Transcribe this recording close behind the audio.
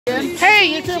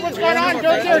Hey, YouTube, what's going on?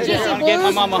 Dirk here, GC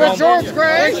Blues with George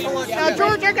Grey. Now,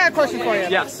 George, I got a question for you.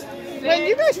 Yes. When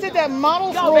you guys did that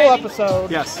Models Rule episode,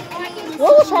 Yes.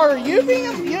 what was harder, you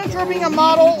enjoy being a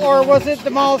model, or was it the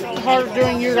most harder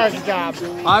doing you guys' job?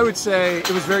 I would say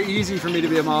it was very easy for me to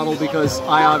be a model because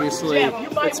I obviously,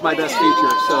 it's my best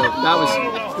feature. So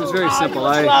it was very simple.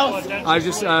 I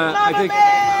just, I think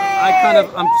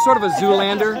I'm sort of a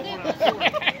Zoolander.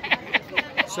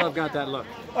 So I've got that look.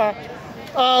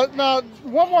 Now,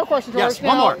 one more question, George. Yes,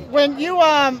 one more. When you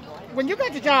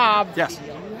got the job, Yes.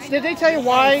 Did they tell you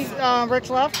why Rich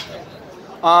left?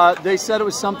 They said it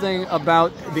was something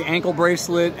about the ankle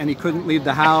bracelet and he couldn't leave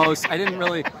the house. I didn't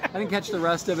catch the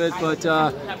rest of it,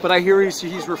 but I hear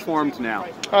he's reformed now.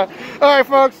 All right,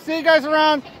 folks. See you guys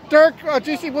around. Dirk,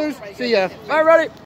 GC Blues. See ya. All right, ready.